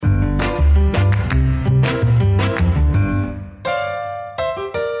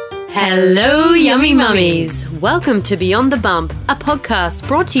Hello, yummy mummies. Welcome to Beyond the Bump, a podcast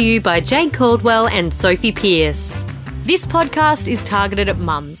brought to you by Jade Caldwell and Sophie Pierce. This podcast is targeted at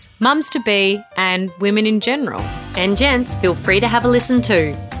mums to be, and women in general. And gents, feel free to have a listen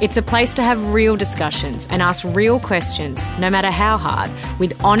too. It's a place to have real discussions and ask real questions, no matter how hard,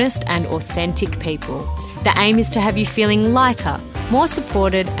 with honest and authentic people. The aim is to have you feeling lighter, more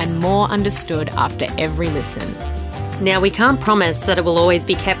supported and more understood after every listen. Now, we can't promise that it will always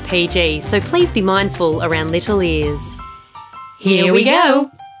be kept PG, so please be mindful around little ears. Here we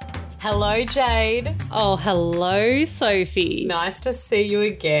go. Hello, Jade. Oh, hello, Sophie. Nice to see you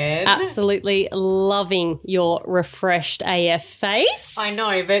again. Absolutely loving your refreshed AF face. I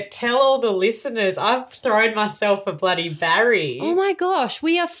know, but tell all the listeners, I've thrown myself a bloody Barry. Oh my gosh,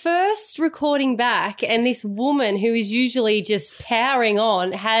 we are first recording back, and this woman who is usually just powering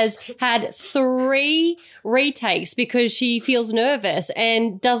on has had 3 retakes because she feels nervous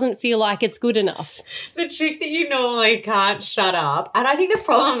and doesn't feel like it's good enough. The chick that you normally can't shut up. And I think the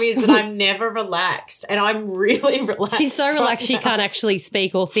problem is that I'm never relaxed, and I'm really relaxed. She's so relaxed she can't actually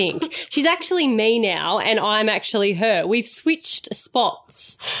speak or think. She's actually me now, and I'm actually her. We've switched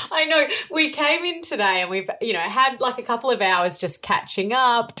spots. I know. We came in today and we've, had like a couple of hours just catching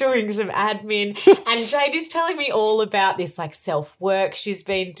up, doing some admin, and Jade is telling me all about this like self-work she's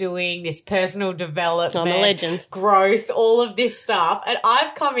been doing, this personal development. I'm a legend. Growth, all of this stuff. And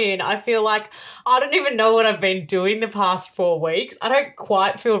I've come in, I feel like I don't even know what I've been doing the past 4 weeks. I don't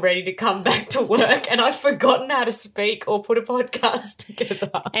quite feel ready to come back to work, and I've forgotten how to speak or put a podcast together.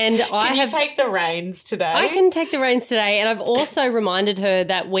 And Can you take the reins today? I can take the reins today, and I've also reminded her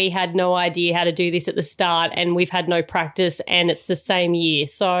that we had no idea how to do this at the start, and we've had no practice, and it's the same year.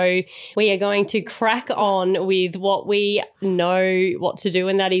 So we are going to crack on with what we know what to do,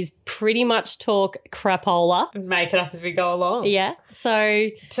 and that is pretty much talk crapola. Make it up as we go along. Yeah. So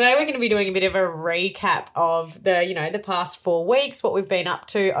today we're going to be doing a bit of a recap of the past 4 weeks, what we've been up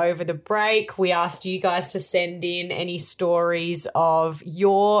to over the break. We asked you guys to send in any stories of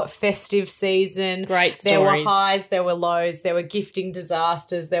your festive season. Great stories. There were highs, there were lows, there were gifting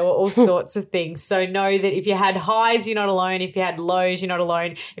disasters, there were all sorts of things. So know that if you had highs, you're not alone. If you had lows, you're not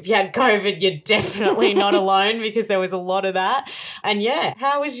alone. If you had COVID, you're definitely not alone, because there was a lot of that. And yeah,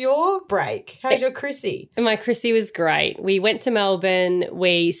 how was your break? How's your Chrissy? My Chrissy was great. We went to Melbourne.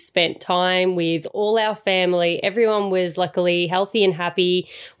 We spent time with all our family. Everyone was luckily healthy and happy.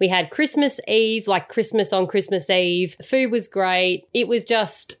 We had Christmas Eve, like Christmas on Christmas Eve. Food was great. It was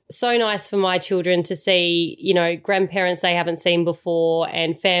just so nice for my children to see, grandparents they haven't seen before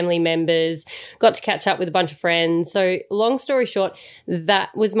and family members. Got to catch up with a bunch of friends. So long story short,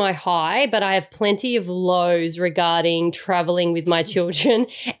 that was my high, but I have plenty of lows regarding traveling with my children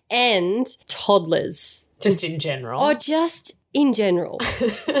and toddlers. Just in general. Oh, just in general.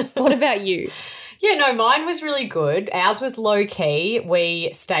 What about you? Yeah, no, mine was really good. Ours was low-key. We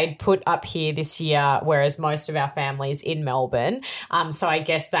stayed put up here this year, whereas most of our family's in Melbourne. So I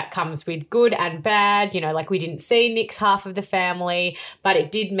guess that comes with good and bad. We didn't see Nick's half of the family, but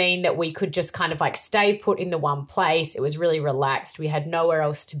it did mean that we could just kind of like stay put in the one place. It was really relaxed. We had nowhere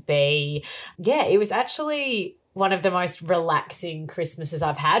else to be. Yeah, it was actually one of the most relaxing Christmases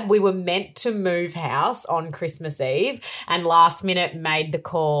I've had. We were meant to move house on Christmas Eve, and last minute made the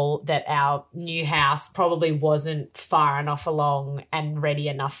call that our new house probably wasn't far enough along and ready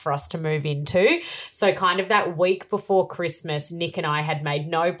enough for us to move into. So kind of that week before Christmas, Nick and I had made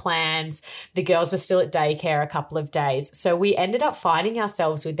no plans. The girls were still at daycare a couple of days. So we ended up finding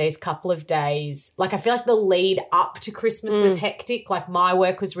ourselves with these couple of days. Like I feel like the lead up to Christmas was hectic. Like my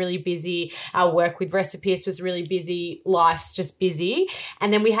work was really busy. Our work with Recipes was really busy. Life's just busy.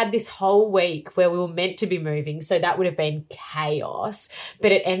 And then we had this whole week where we were meant to be moving, so that would have been chaos,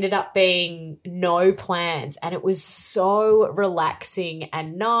 but it ended up being no plans, and it was so relaxing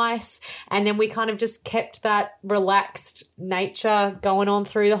and nice. And then we kind of just kept that relaxed nature going on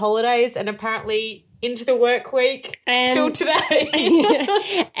through the holidays, and apparently into the work week till today.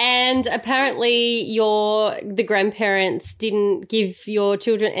 And apparently the grandparents didn't give your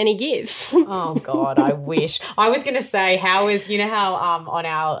children any gifts. Oh, God, I wish. I was going to say, how on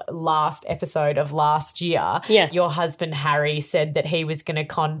our last episode of last year, your husband Harry said that he was going to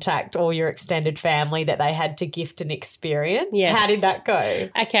contact all your extended family that they had to gift an experience. Yes. How did that go?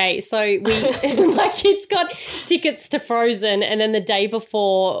 Okay, so my kids got tickets to Frozen, and then the day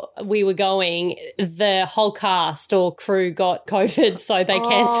before we were going, the whole cast or crew got COVID, so they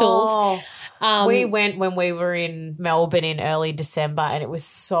cancelled. We went when we were in Melbourne in early December and it was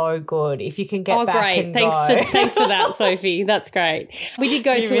so good. If you can get back great. and Thanks for that, Sophie. That's great. We did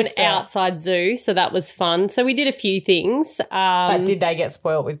go to an missed out. outside zoo, so that was fun. So we did a few things. But did they get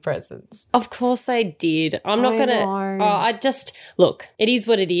spoiled with presents? Of course they did. I'm not going to – look, it is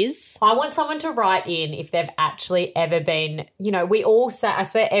what it is. I want someone to write in if they've actually ever been, you know, we all say, I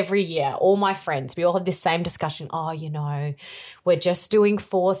swear every year, all my friends, we all have this same discussion. Oh, you know, we're just doing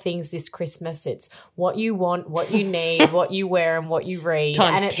 4 things this Christmas. It's what you want, what you need, what you wear and what you read.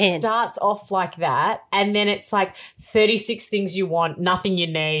 Times and it 10. starts off like that. And then it's like 36 things you want, nothing you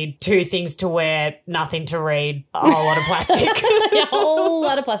need, 2 things to wear, nothing to read, a whole lot of plastic. A whole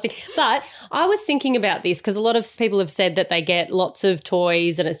lot of plastic. But I was thinking about this because a lot of people have said that they get lots of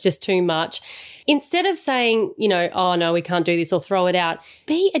toys and it's just too much. Instead of saying, you know, oh, no, we can't do this or throw it out,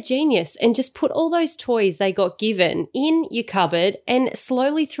 be a genius and just put all those toys they got given in your cupboard and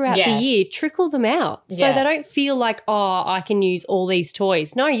slowly throughout the year trickle them out so they don't feel like, oh, I can use all these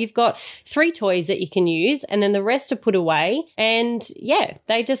toys. No, you've got 3 toys that you can use and then the rest are put away and,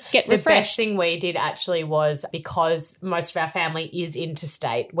 they just get refreshed. The best thing we did actually was because most of our family is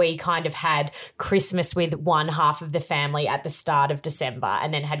interstate, we kind of had Christmas with one half of the family at the start of December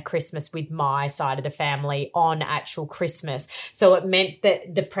and then had Christmas with my side of the family on actual Christmas. So it meant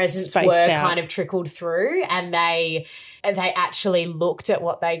that the presents were kind of trickled through and they actually looked at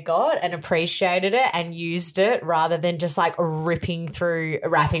what they got and appreciated it and used it rather than just like ripping through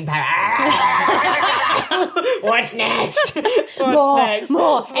wrapping paper. What's next?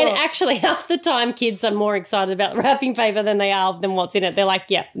 More. And actually half the time kids are more excited about wrapping paper than they are than what's in it. They're like,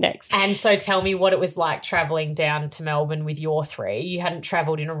 next. And so tell me what it was like travelling down to Melbourne with your 3. You hadn't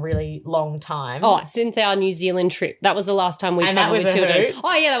travelled in a really long time. Oh, since our New Zealand trip. That was the last time we travelled with children. Hoot.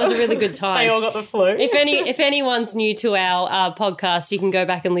 Oh, yeah, that was a really good time. They all got the flu. If anyone's new to our podcast, you can go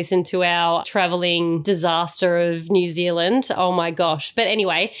back and listen to our travelling disaster of New Zealand. Oh, my gosh. But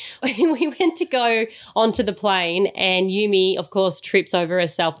anyway, we went to go onto the plane and Yumi, of course, trips over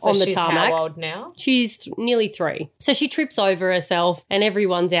herself on the tarmac. She's how old now? She's nearly 3. So she trips over herself and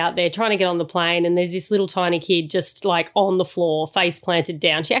everyone's out there trying to get on the plane and there's this little tiny kid just like on the floor, face planted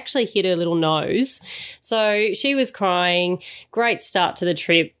down. She actually hit her little nose. So she was crying. Great start to the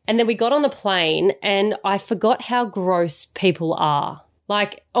trip. And then we got on the plane and I forgot how gross people are.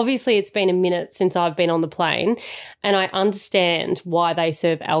 Like, obviously it's been a minute since I've been on the plane and I understand why they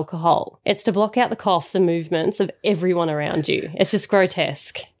serve alcohol. It's to block out the coughs and movements of everyone around you. It's just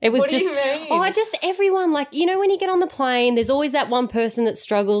grotesque. It was what do you mean? Just everyone, like, you know, when you get on the plane, there's always that one person that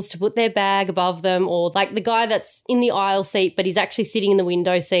struggles to put their bag above them or like the guy that's in the aisle seat but he's actually sitting in the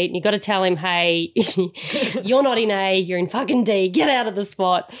window seat and you got to tell him, hey, you're not in A, you're in fucking D, get out of the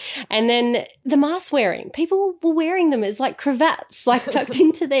spot. And then the mask wearing, people were wearing them as like cravats, like tucked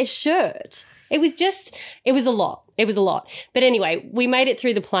into their shirt. It was a lot. It was a lot. But anyway, we made it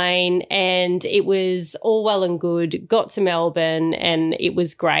through the plane and it was all well and good, got to Melbourne and it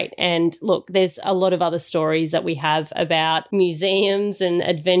was great. And look, there's a lot of other stories that we have about museums and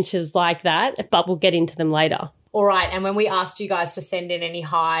adventures like that, but we'll get into them later. All right, and when we asked you guys to send in any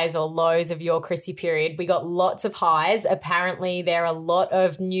highs or lows of your Chrissy period, we got lots of highs. Apparently, there are a lot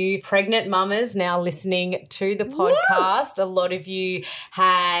of new pregnant mamas now listening to the podcast. Woo! A lot of you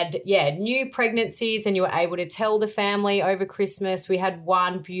had, new pregnancies and you were able to tell the family over Christmas. We had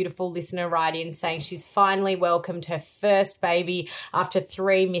one beautiful listener write in saying she's finally welcomed her first baby after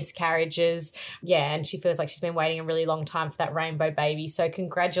 3 miscarriages. Yeah, and she feels like she's been waiting a really long time for that rainbow baby. So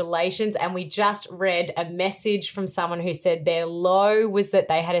congratulations. And we just read a message from someone who said their low was that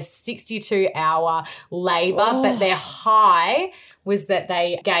they had a 62-hour labour, but their high was that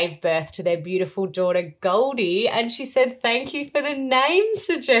they gave birth to their beautiful daughter Goldie, and she said thank you for the name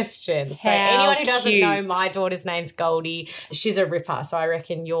suggestion. So anyone who doesn't know, my daughter's name's Goldie. She's a ripper, so I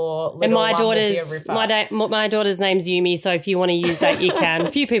reckon your little one will be a ripper. My daughter's name's Yumi, so if you want to use that, you can.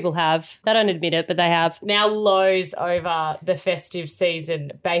 A few people have. They don't admit it, but they have. Now lows over the festive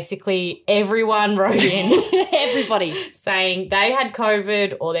season. Basically, everyone wrote in. Everybody. Saying they had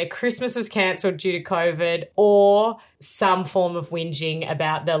COVID or their Christmas was cancelled due to COVID or some form of whinging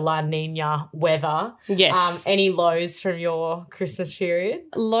about the La Nina weather. Yes. Any lows from your Christmas period?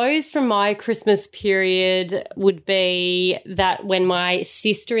 Lows from my Christmas period would be that when my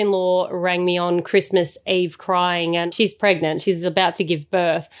sister-in-law rang me on Christmas Eve crying and she's pregnant, she's about to give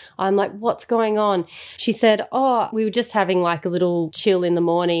birth. I'm like, what's going on? She said, we were just having like a little chill in the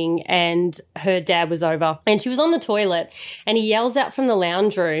morning and her dad was over and she was on the toilet and he yells out from the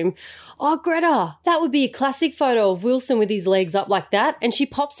lounge room, oh, Greta, that would be a classic photo of Wilson with his legs up like that. And she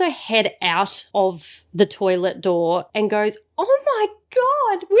pops her head out of the toilet door and goes, oh, my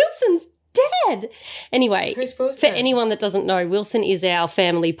God, Wilson's Dad. Anyway, Who's Wilson? for anyone that doesn't know, Wilson is our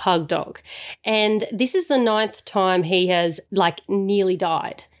family pug dog. And this is the 9th time he has nearly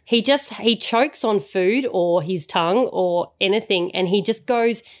died. He chokes on food or his tongue or anything, and he just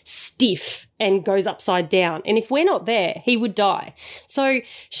goes stiff and goes upside down. And if we're not there, he would die. So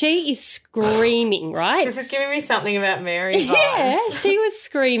she is screaming, right? This is giving me something about Mary vibes. Yeah, she was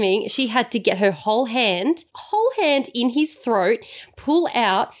screaming. She had to get her whole hand in his throat, pull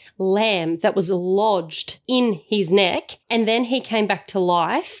out lamb that was lodged in his neck, and then he came back to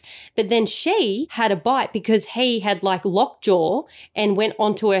life. But then she had a bite because he had lockjaw and went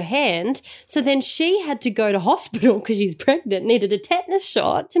onto her hand. So then she had to go to hospital because she's pregnant, needed a tetanus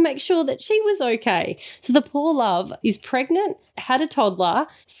shot to make sure that she was okay. So the poor love is pregnant, had a toddler,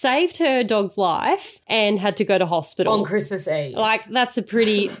 saved her dog's life, and had to go to hospital. On Christmas Eve. That's a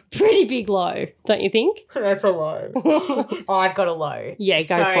pretty big low, don't you think? That's a low. I've got a low. Yeah,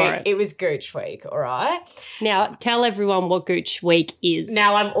 go for it. It was Gooch Week, all right? Now, tell everyone what Gooch Week is.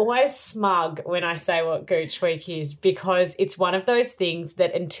 Now, I'm always smug when I say what Gooch Week is because it's one of those things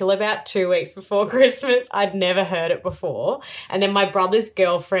that until about 2 weeks before Christmas, I'd never heard it before. And then my brother's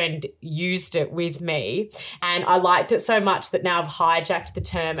girlfriend used it with me, and I liked it so much that now I've hijacked the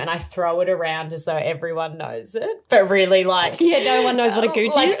term and I throw it around as though everyone knows it. But really, no one knows what a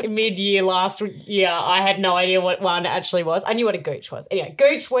gooch is. Mid-year last year, I had no idea what one actually was. I knew what a gooch was. Anyway,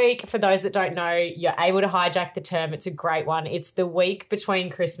 Gooch Week, for those that don't know, you're able to hijack the term. It's a great one. It's the week between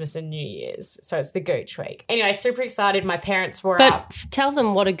Christmas and New Year's. So it's the Gooch Week. Anyway, super excited. My parents were up. But tell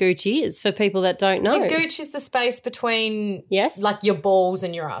them what a gooch is for people that don't know. The gooch is the space between yes, your balls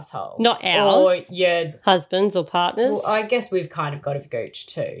and your asshole. Not ours. Or your husbands or partners. Well, I guess we've kind of got a gooch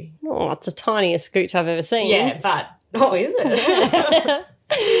too. Oh, it's the tiniest gooch I've ever seen. Yeah, but is it?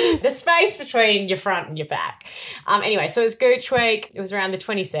 The space between your front and your back. Anyway, so it was Gooch Week. It was around the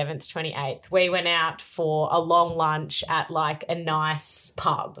 27th, 28th. We went out for a long lunch at a nice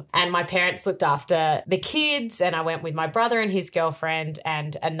pub. And my parents looked after the kids, and I went with my brother and his girlfriend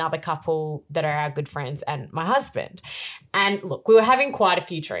and another couple that are our good friends and my husband. And look, we were having quite a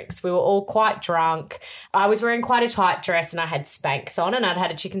few drinks. We were all quite drunk. I was wearing quite a tight dress and I had Spanx on, and I'd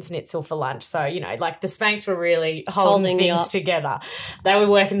had a chicken schnitzel for lunch. So, the Spanx were really holding things together. They were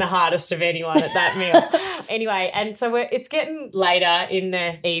working the hardest of anyone at that meal. Anyway, and so it's getting later in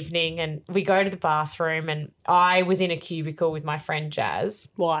the evening and we go to the bathroom, and I was in a cubicle with my friend Jazz.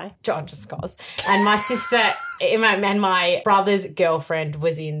 Why? Just cause. And my sister and my brother's girlfriend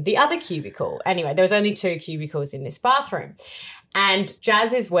was in the other cubicle. Anyway, there was only 2 cubicles in this bathroom. And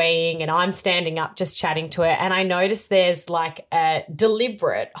Jazz is weeing and I'm standing up just chatting to her, and I notice there's a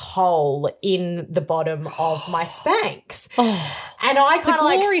deliberate hole in the bottom of my Spanx. And I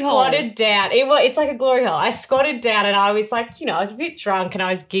kind of squatted down. It's like a glory hole. I squatted down and I was I was a bit drunk and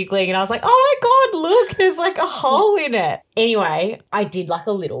I was giggling and I was like, oh my God, look, there's a hole in it. Anyway, I did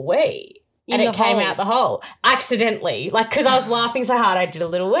a little wee. And it came out the hole accidentally, because I was laughing so hard I did a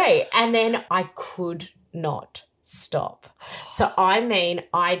little wee. And then I could not stop. So,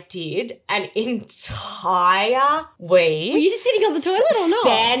 I did an entire wee. Were you just sitting on the toilet or not?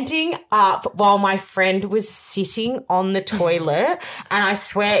 Standing up while my friend was sitting on the toilet. And I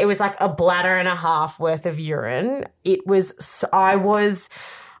swear it was a bladder and a half worth of urine. I was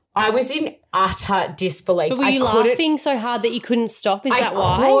in utter disbelief. But were you laughing so hard that you couldn't stop? Is that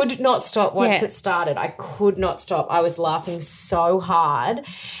why? I could not stop once it started. I could not stop. I was laughing so hard.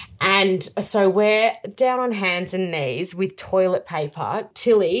 And so we're down on hands and knees with toilet paper.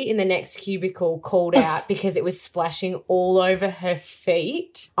 Tilly in the next cubicle called out because it was splashing all over her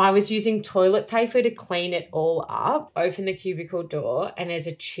feet. I was using toilet paper to clean it all up. Open the cubicle door and there's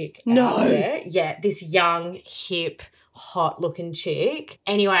a chick out there. Yeah, this young, hip, hot-looking chick.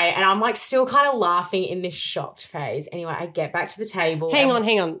 Anyway, and I'm still kind of laughing in this shocked phase. Anyway, I get back to the table. Hang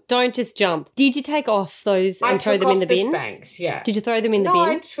on. Don't just jump. Did you take off those and throw them in the bin? Spanx, yeah. Did you throw them in the bin? No,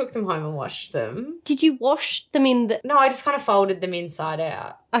 I took them home and washed them. Did you wash them in the... No, I just kind of folded them inside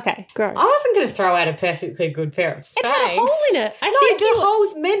out. Okay, gross. I wasn't going to throw out a perfectly good pair of Spanx. It had a hole in it. I think the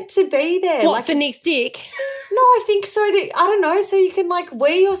hole's meant to be there. What, for Nick's dick? No, I think so that, I don't know, so you can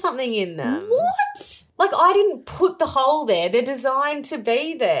wee or something in them. What? I didn't put the hole there. They're designed to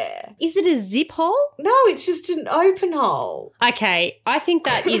be there. Is it a zip hole? No, it's just an open hole. Okay, I think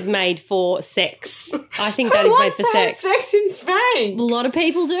that is made for sex. I think that is made for sex. Have sex in Spanx? A lot of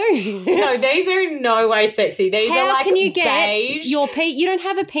people do. No, these are in no way sexy. These are How can you beige. Get your you don't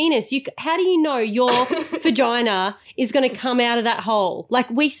have a penis. How do you know your vagina is going to come out of that hole?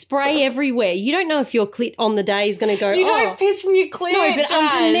 We spray everywhere. You don't know if your clit on the day is going to go, You don't piss from your clit, No, but Jazz.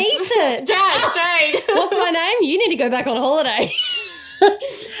 underneath it. Jade. What's my name? You need to go back on holiday.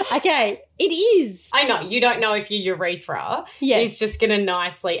 Okay, it is. I know, you don't know if your urethra Yes. is just going to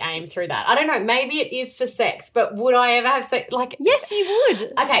nicely aim through that. I don't know, maybe it is for sex, but would I ever have sex? Like, Yes, you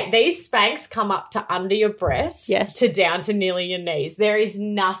would. okay, these Spanx come up to under your breasts, Yes. to down to nearly your knees. There is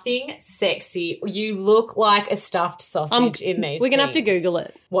nothing sexy. You look like a stuffed sausage in these. We're going to have to things. Google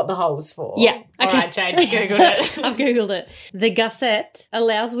it. What the hole's for. Yeah. All Okay. right, Jade's Googled it. I've Googled it. The gusset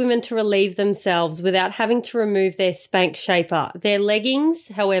allows women to relieve themselves without having to remove their Spanx shaper. Their leggings,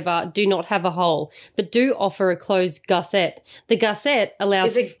 however, do not have a hole, but do offer a closed gusset. The gusset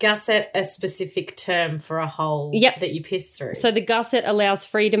allows... Is a gusset a specific term for a hole Yep. that you piss through? So the gusset allows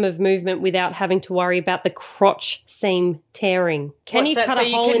freedom of movement without having to worry about the crotch seam tearing. Can What's you that? cut So a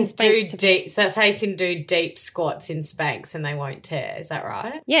you hole can in Spanx do deep. So that's how you can do deep squats in Spanx and they won't tear. Is that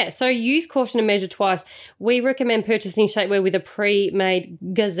right? Yeah, so use caution and measure twice. We recommend purchasing shapewear with a pre-made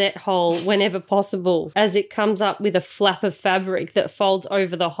gazette hole whenever possible, as it comes up with a flap of fabric that folds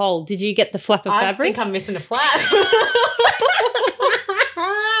over the hole. Did you get the flap of I fabric? think I'm missing a flap.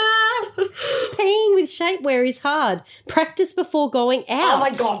 Peeing with shapewear is hard. Practice before going out. Oh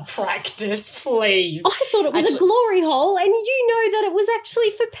my God, practice, please. I thought it was a glory hole, and you know that it was actually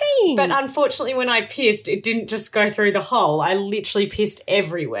for peeing. But unfortunately, when I pissed, it didn't just go through the hole. I literally pissed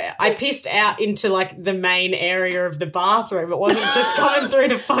everywhere. I pissed out into like the main area of the bathroom. It wasn't just coming through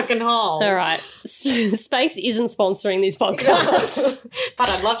the fucking hole. All right. Spanx isn't sponsoring this podcast. But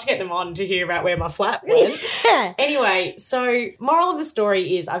I'd love to get them on to hear about where my flap went. Yeah. Anyway, so moral of the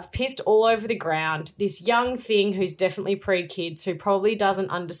story is I've pissed all over the ground. This young thing who's definitely pre-kids, who probably doesn't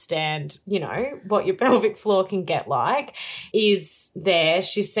understand, you know, what your pelvic floor can get like, is there.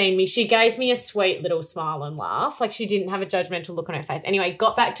 She's seen me. She gave me a sweet little smile and laugh. Like, she didn't have a judgmental look on her face. Anyway,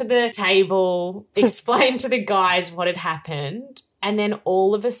 got back to the table, explained to the guys what had happened. And then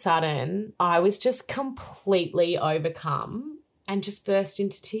all of a sudden, I was just completely overcome and just burst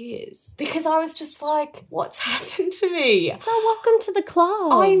into tears because I was just like, what's happened to me? So welcome to the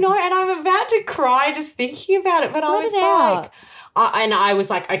club. I know, and I'm about to cry just thinking about it, but I Let was it out. like... and I was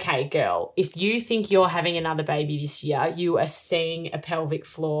like, okay, girl, if you think you're having another baby this year, you are seeing a pelvic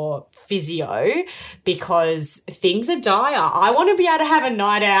floor physio because things are dire. I want to be able to have a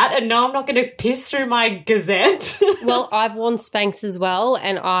night out and no, I'm not going to piss through my gazette. Well, I've worn Spanx as well,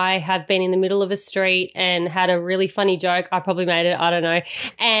 and I have been in the middle of a street and had a really funny joke. I probably made it, I don't know.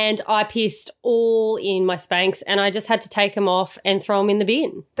 And I pissed all in my Spanx, and I just had to take them off and throw them in the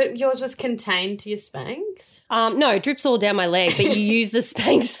bin. But yours was contained to your Spanx? No, it drips all down my leg, but you use the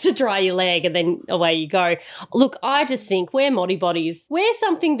Spanx to dry your leg and then away you go. Look, I just think wear Moddy Bodies. Wear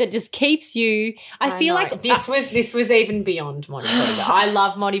something that just keeps you. I feel know. like this was even beyond Moddy Bodies. I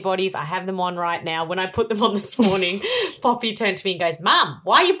love Moddy Bodies. I have them on right now. When I put them on this morning, Poppy turned to me and goes, Mum,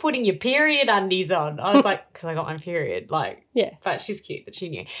 why are you putting your period undies on? I was like, because I got my period. Like, yeah. But she's cute that she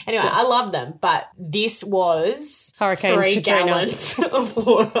knew. Anyway, I love them, but this was Hurricane 3 Katrina. gallons of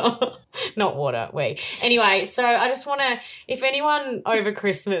water. Not water, Anyway, so I just want to, if anyone over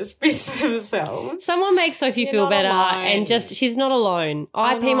Christmas pisses themselves. Someone make Sophie You're feel not better, alone. and just she's not alone.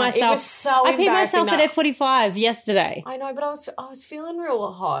 I pee know. myself. It was so I pee myself at embarrassing. F45 yesterday. I know, but I was feeling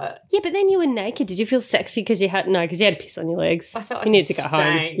real hot. Yeah, but then you were naked. Did you feel sexy because you had piss on your legs? I felt like you need to go home.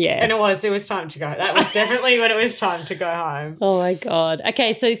 stank. Yeah. And it was time to go. That was definitely when it was time to go home. Oh my God.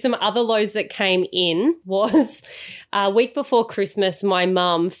 Okay, so some other lows that came in was a week before Christmas, my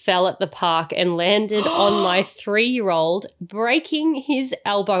mum fell at the park and landed on my 3-year-old, breaking his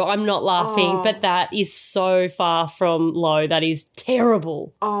elbow. I'm not laughing, but that is so far from low. That is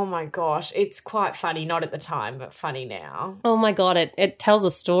terrible. Oh my gosh. It's quite funny. Not at the time, but funny now. Oh my God, it tells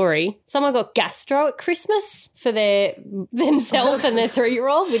a story. Someone got gastro at Christmas for themselves and their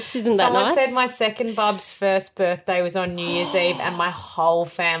 3-year-old, which isn't that Someone nice. said my second bub's first birthday was on New Year's Eve and my whole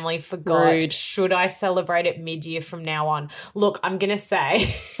family forgot. Rude. Should I celebrate it mid-year from now on? Look, I'm going to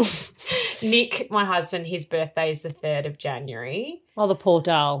say Nick, my husband, his birthday is the 3rd of January. Oh, the poor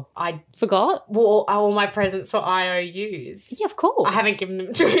doll. I Forgot? all my presents were IOUs. Yeah, of course. I haven't given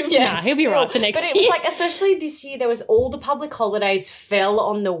them to him yet. Nah, he'll be still. right for next but it year. was like, especially this year, there was all the public holidays fell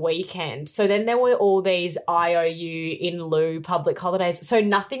on the weekend. So then there were all these IOU in lieu public holidays. So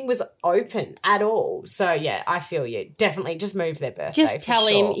nothing was open at all. So yeah, I feel you. Definitely just move their birthday. Just for tell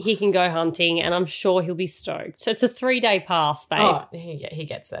sure. him he can go hunting, and I'm sure he'll be stoked. So it's a 3-day pass, babe. Oh, he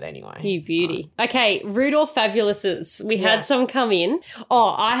gets that anyway. You It's beauty. Okay, Rudolph Fabulouses. We Yeah. had some come in.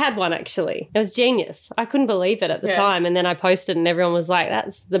 Oh, I had one actually. It was genius. I couldn't believe it at the Yeah. time. And then I posted and everyone was like,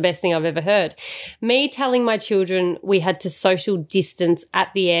 that's the best thing I've ever heard. Me telling my children we had to social distance at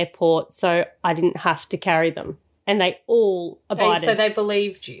the airport so I didn't have to carry them. and they all abided. So they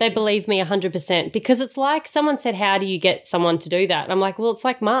believed you. They believed me 100% because it's like someone said, how do you get someone to do that? And I'm like, well, it's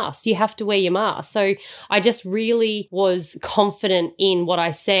like masks. You have to wear your mask. So I just really was confident in what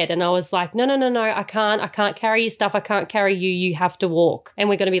I said. And I was like, no, I can't carry your stuff. I can't carry you. You have to walk and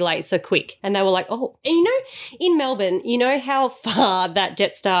we're going to be late. So quick. And they were like, oh, and you know, in Melbourne, you know how far that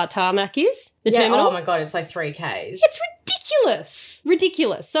Jetstar tarmac is? The terminal? Oh my God, it's like 3 Ks. It's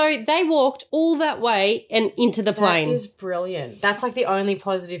ridiculous. So they walked all that way and into the plane. That is brilliant. That's like the only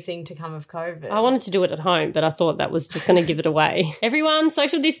positive thing to come of COVID. I wanted to do it at home, but I thought that was just going to give it away. Everyone,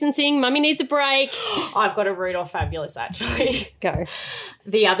 social distancing. Mummy needs a break. I've got a Rudolph Fabulous, actually. Go.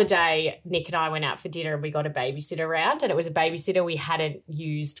 The other day, Nick and I went out for dinner and we got a babysitter around, and it was a babysitter we hadn't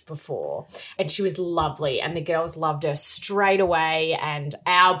used before. And she was lovely and the girls loved her straight away, and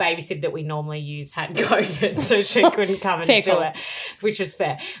our babysitter that we normally use had COVID, so she couldn't come and do it, which was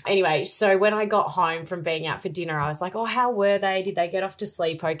fair. Anyway, so when I got home from being out for dinner, I was like, oh, how were they? Did they get off to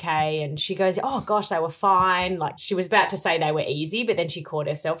sleep okay? And she goes, oh, gosh, they were fine. Like, she was about to say they were easy, but then she caught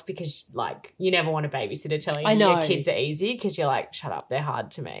herself because, like, you never want a babysitter telling you your kids are easy because you're like, shut up, they're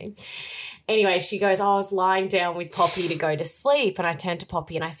hard to me. Anyway, she goes, I was lying down with Poppy to go to sleep, and I turned to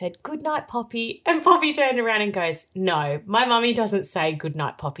Poppy and I said, good night, Poppy. And Poppy turned around and goes, no, my mummy doesn't say good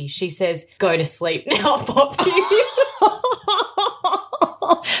night, Poppy. She says, go to sleep now, Poppy.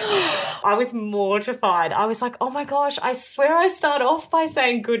 I was mortified. I was like, oh my gosh, I swear I start off by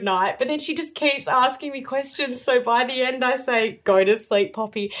saying good night, but then she just keeps asking me questions. So by the end I say, go to sleep,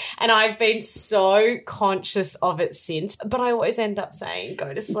 Poppy. And I've been so conscious of it since, but I always end up saying,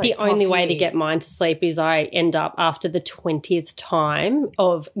 go to sleep, The only way to get mine to sleep is I end up after the 20th time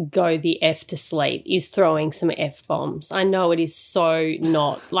of go the F to sleep is throwing some F-bombs. I know it is so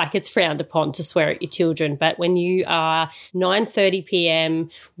not, like it's frowned upon to swear at your children, but when you are 9:30 p.m,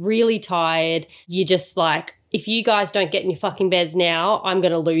 really tired, you just like, if you guys don't get in your fucking beds now, I'm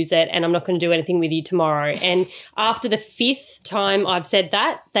going to lose it and I'm not going to do anything with you tomorrow. And after the 5th time I've said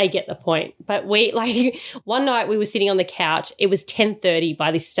that, they get the point. But we, like, one night we were sitting on the couch, it was 10:30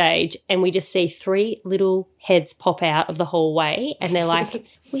 by this stage, and we just see 3 little heads pop out of the hallway and they're like,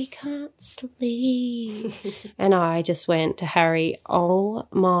 we can't sleep. And I just went to Harry, oh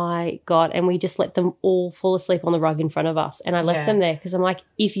my God. And we just let them all fall asleep on the rug in front of us. And I left them there because I'm like,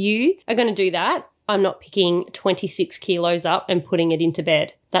 if you are going to do that, I'm not picking 26 kilos up and putting it into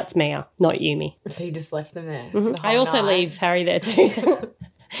bed. That's Mia, not Yumi. So you just left them there? Mm-hmm. I also leave Harry there too.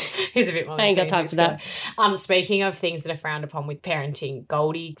 He's a bit more. I ain't got time for that. Speaking of things that are frowned upon with parenting,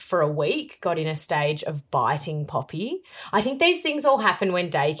 Goldie for a week got in a stage of biting Poppy. I think these things all happen when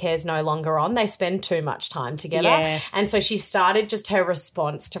daycare's no longer on. They spend too much time together. Yeah. And so she started, just her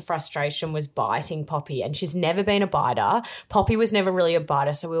response to frustration was biting Poppy, and she's never been a biter. Poppy was never really a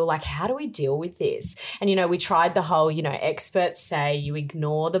biter. So we were like, how do we deal with this? And, you know, we tried the whole, you know, experts say you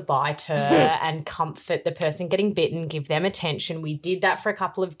ignore the biter and comfort the person getting bitten, give them attention. We did that for a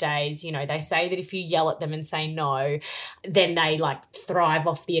couple of days. You know, they say that if you yell at them and say no, then they like thrive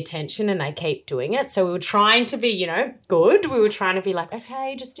off the attention and they keep doing it. So we were trying to be, you know, good. We were trying to be like,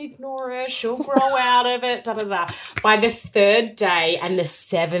 okay, just ignore her. She'll grow out of it. Da, da, da. By the 3rd day and the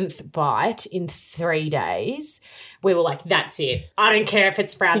 7th bite in 3 days, we were like, that's it. I don't care if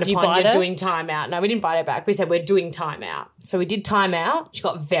it's frowned upon. You're doing time out. No, we didn't bite her back. We said, we're doing time out. So we did time out. She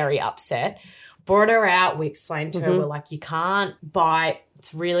got very upset. Brought her out. We explained to her, we're like, you can't bite.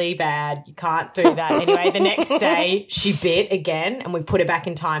 It's really bad. You can't do that. Anyway, the next day she bit again and we put her back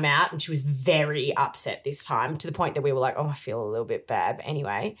in time out, and she was very upset this time, to the point that we were like, oh, I feel a little bit bad. But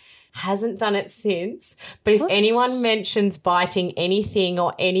anyway, hasn't done it since. But if anyone mentions biting anything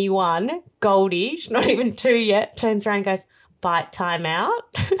or anyone, Goldie, she's not even 2 yet, turns around and goes, bite time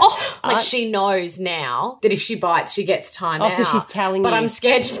out. Oh, like she knows now that if she bites, she gets time out. So she's telling But I'm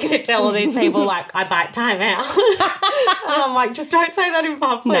scared she's going to tell all these people, like, I bite time out. And I'm like, just don't say that in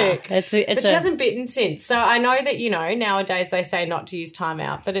public. No, but she hasn't bitten since. So I know that, you know, nowadays they say not to use time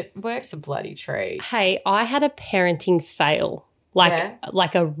out, but it works a bloody treat. Hey, I had a parenting fail,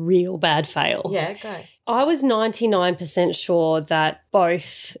 like a real bad fail. Yeah, go. I was 99% sure that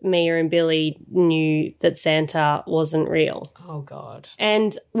both Mia and Billy knew that Santa wasn't real. Oh, God.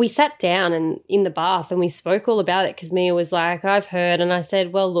 And we sat down and in the bath and we spoke all about it because Mia was like, I've heard. And I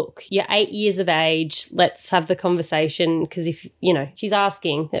said, well, look, you're 8 years of age. Let's have the conversation, because if, you know, she's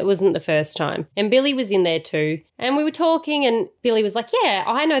asking, it wasn't the first time. And Billy was in there too. And we were talking and Billy was like, yeah,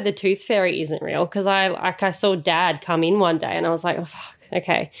 I know the tooth fairy isn't real, because I saw Dad come in one day and I was like, oh, fuck.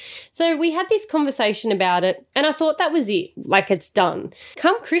 Okay. So we had this conversation about it and I thought that was it, like it's done.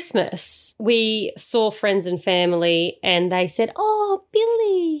 Come Christmas, we saw friends and family and they said, oh,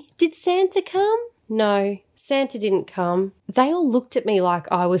 Billy, did Santa come? No. Santa didn't come. They all looked at me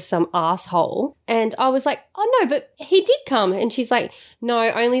like I was some asshole. And I was like, oh, no, but he did come. And she's like,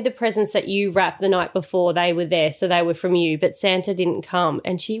 no, only the presents that you wrapped the night before, they were there, so they were from you, but Santa didn't come.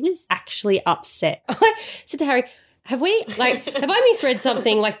 And she was actually upset. I said to Harry, have I misread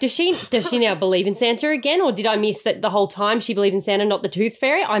something? Like, does she now believe in Santa again? Or did I miss that the whole time she believed in Santa, not the tooth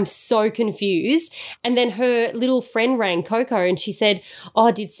fairy? I'm so confused. And then her little friend rang, Coco, and she said,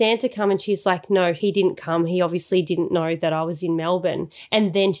 oh, did Santa come? And she's like, no, he didn't come. He obviously didn't know that I was in Melbourne.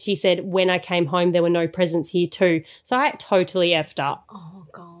 And then she said, when I came home, there were no presents here too. So I totally effed up. Oh,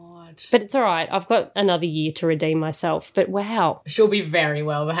 God. But it's all right. I've got another year to redeem myself. But wow. She'll be very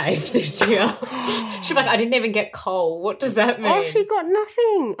well behaved this year. She'll be like, I didn't even get coal. What does that mean? Oh, she got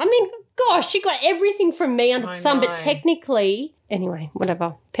nothing. I mean, gosh, she got everything from me under the sun. But technically, anyway,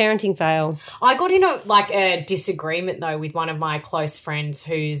 whatever. Parenting fail. I got in a disagreement, though, with one of my close friends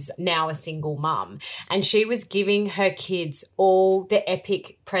who's now a single mum, and she was giving her kids all the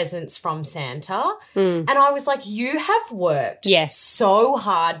epic presents from Santa. And I was like, you have worked so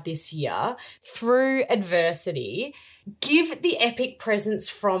hard this year through adversity. Give the epic presents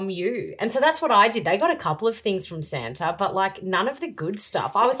from you. And so that's what I did. They got a couple of things from Santa, but like none of the good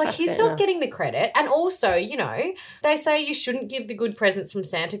stuff. I was like, he's not getting the credit. And also, you know, they say you shouldn't give the good presents from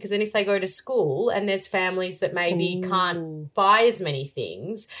Santa because then if they go to school and there's families that maybe can't buy as many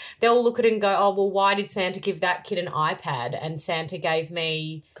things, they'll look at it and go, oh, well, why did Santa give that kid an iPad and Santa gave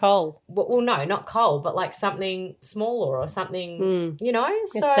me coal? Well, no, not coal, but like something smaller or something, you know?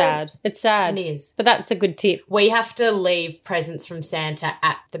 So it's sad. It's sad. It is. But that's a good tip. We have to leave presents from Santa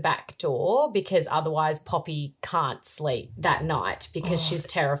at the back door because otherwise Poppy can't sleep that night because she's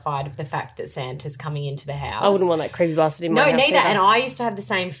terrified of the fact that Santa's coming into the house. I wouldn't want that creepy bastard in my house. No, neither. Either. And I used to have the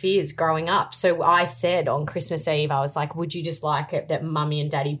same fears growing up. So I said on Christmas Eve, I was like, would you just like it that Mummy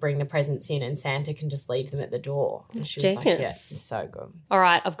and Daddy bring the presents in and Santa can just leave them at the door? And she was like, yeah, it's so good. All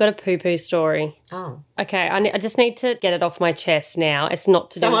right, I've got a poo-poo story. Oh. Okay, I just need to get it off my chest now. It's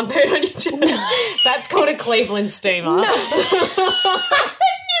not to Someone do... pooed on your chest. That's called a Cleveland steamer. No. I've never heard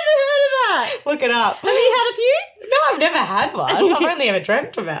of that. Look it up. Have you had a few? No, I've never had one. I've only ever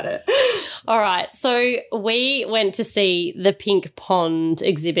dreamt about it. All right, so we went to see the Pink Pond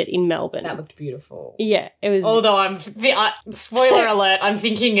exhibit in Melbourne. That looked beautiful. Yeah, it was... Although spoiler alert, I'm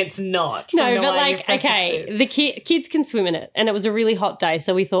thinking it's not. No, but like, okay, the kids can swim in it and it was a really hot day,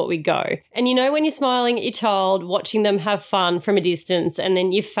 so we thought we'd go. And you know when you're smiling at your child, watching them have fun from a distance and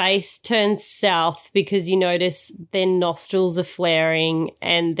then your face turns south because you notice their nostrils are flaring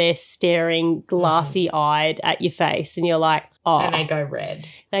and they're staring glassy-eyed at your face and you're like, oh. And they go red.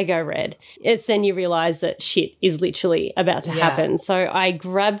 They go red. It's then you realise that shit is literally about to happen. So I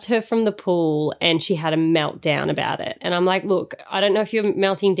grabbed her from the pool and she had a meltdown about it. And I'm like, look, I don't know if you're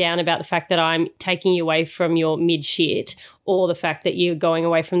melting down about the fact that I'm taking you away from your mid-shit or the fact that you're going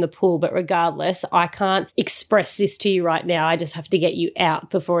away from the pool, but regardless, I can't express this to you right now. I just have to get you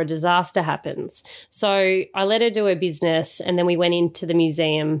out before a disaster happens. So I let her do her business and then we went into the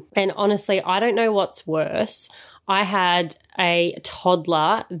museum. And honestly, I don't know what's worse. I had a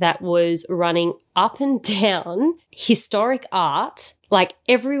toddler that was running up and down historic art. Like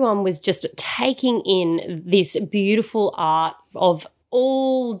everyone was just taking in this beautiful art of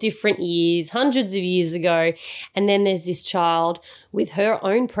all different years, hundreds of years ago. And then there's this child with her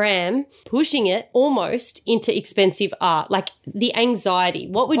own pram pushing it almost into expensive art. Like the anxiety.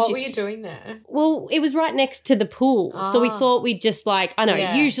 What were you doing there? Well, it was right next to the pool. So we thought we'd just like, I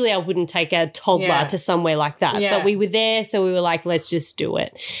know, usually I wouldn't take a toddler to somewhere like that. But we were there, so we were like, let's just do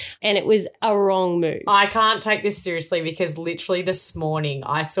it. And it was a wrong move. I can't take this seriously because literally this morning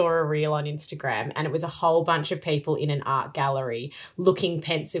I saw a reel on Instagram and it was a whole bunch of people in an art gallery looking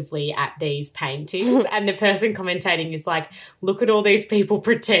pensively at these paintings and the person commentating is like, look at all these people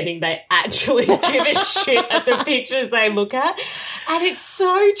pretending they actually give a shit at the pictures they look at. And it's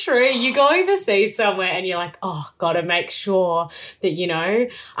so true. You go overseas somewhere and you're like, oh, gotta make sure that, you know,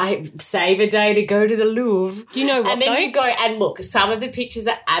 I save a day to go to the Louvre. Do you know what, And then you go and look, some of the pictures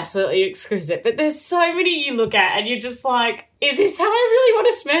are absolutely exquisite, but there's so many you look at and you're just like, is this how I really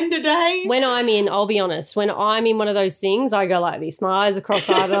want to spend a day? When I'm in, I'll be honest, when I'm in one of those things, I go like this. My eyes are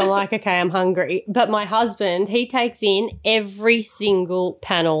cross-eyed and I'm like, okay, I'm hungry. But my husband, he takes in every single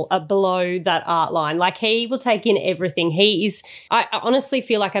panel below that art line. Like he will take in everything. I honestly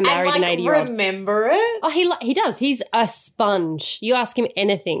feel like I married an 80-year-old. Remember it? Oh, he does. He's a sponge. You ask him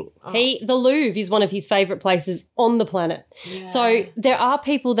anything. Oh. The Louvre is one of his favourite places on the planet. Yeah. So there are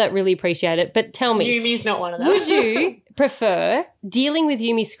people that really appreciate it. But tell me. Yumi's not one of them. Would you prefer dealing with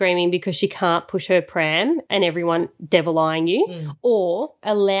Yumi screaming because she can't push her pram and everyone devil-eyeing you, or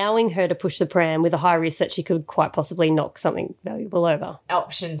allowing her to push the pram with a high risk that she could quite possibly knock something valuable over?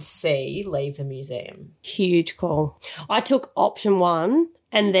 Option C, leave the museum. Huge call. I took option 1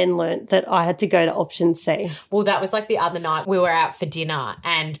 and then learnt that I had to go to option C. Well, that was like the other night we were out for dinner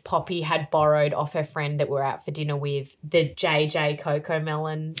and Poppy had borrowed off her friend that we were out for dinner with the JJ Coco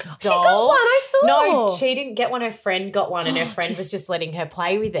Melon doll. She got one, I saw. No, she didn't get one. Her friend got one and her friend was just letting her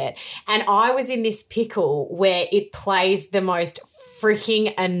play with it. And I was in this pickle where it plays the most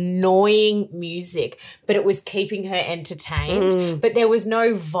freaking annoying music, but it was keeping her entertained. But there was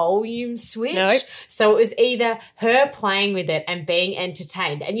no volume switch. Nope. So it was either her playing with it and being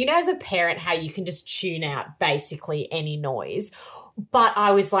entertained. And you know, as a parent, how you can just tune out basically any noise. But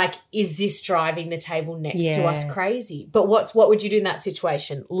I was like, is this driving the table next to us crazy? But what would you do in that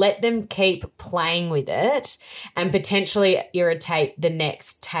situation? Let them keep playing with it and potentially irritate the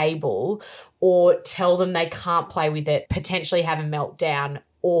next table, or tell them they can't play with it, potentially have a meltdown,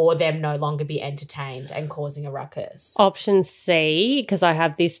 or them no longer be entertained and causing a ruckus. Option C, because I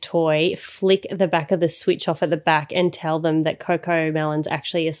have this toy, flick the back of the switch off at the back and tell them that Coco Melon's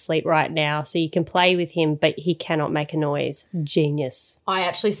actually asleep right now, so you can play with him, but he cannot make a noise. Genius. I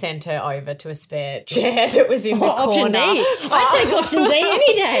actually sent her over to a spare chair that was in the corner. Option D. I take option D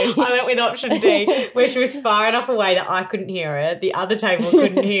any day. I went with option D, where she was far enough away that I couldn't hear her. The other table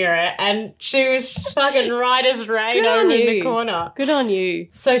couldn't hear her. And she was fucking right as rain over in the corner. Good on you.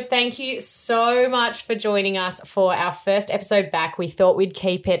 So thank you so much for joining us for our first episode back. We thought we'd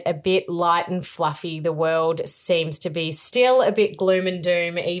keep it a bit light and fluffy. The world seems to be still a bit gloom and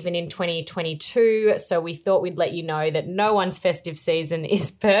doom even in 2022. So we thought we'd let you know that no one's festive season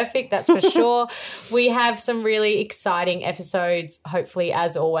is perfect, that's for sure. We have some really exciting episodes, hopefully,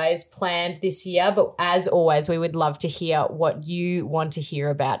 as always, planned this year. But as always, we would love to hear what you want to hear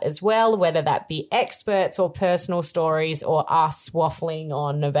about as well, whether that be experts or personal stories or us waffling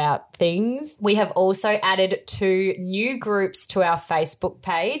on about things. We have also added 2 new groups to our Facebook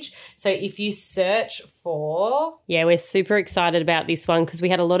page. So if you search for... Yeah, we're super excited about this one because we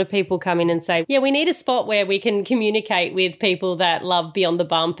had a lot of people come in and say, yeah, we need a spot where we can communicate with people that love Beyond the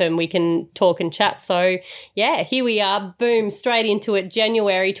Bump and we can talk and chat. So yeah, here we are. Boom, straight into it.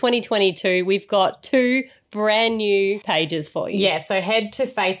 January 2022. We've got 2 brand new pages for you. Yeah, so head to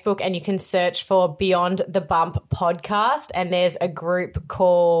Facebook and you can search for Beyond the Bump podcast, and there's a group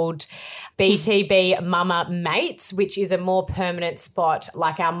called BTB Mama Mates, which is a more permanent spot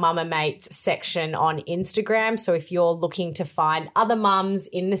like our Mama Mates section on Instagram. So if you're looking to find other mums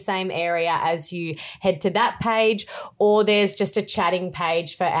in the same area as you, head to that page, or there's just a chatting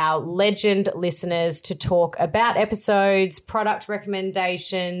page for our legend listeners to talk about episodes, product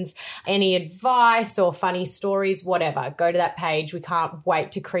recommendations, any advice or funny stories, whatever. Go to that page. We can't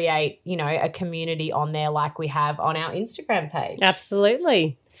wait to create, a community on there like we have on our Instagram page.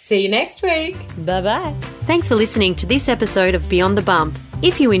 Absolutely. See you next week. Bye-bye. Thanks for listening to this episode of Beyond the Bump.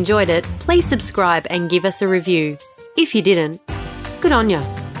 If you enjoyed it, please subscribe and give us a review. If you didn't, good on ya.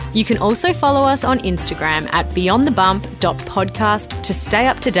 You can also follow us on Instagram at beyondthebump.podcast to stay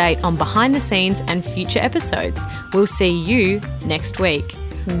up to date on behind the scenes and future episodes. We'll see you next week.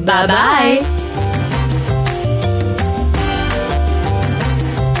 Bye-bye.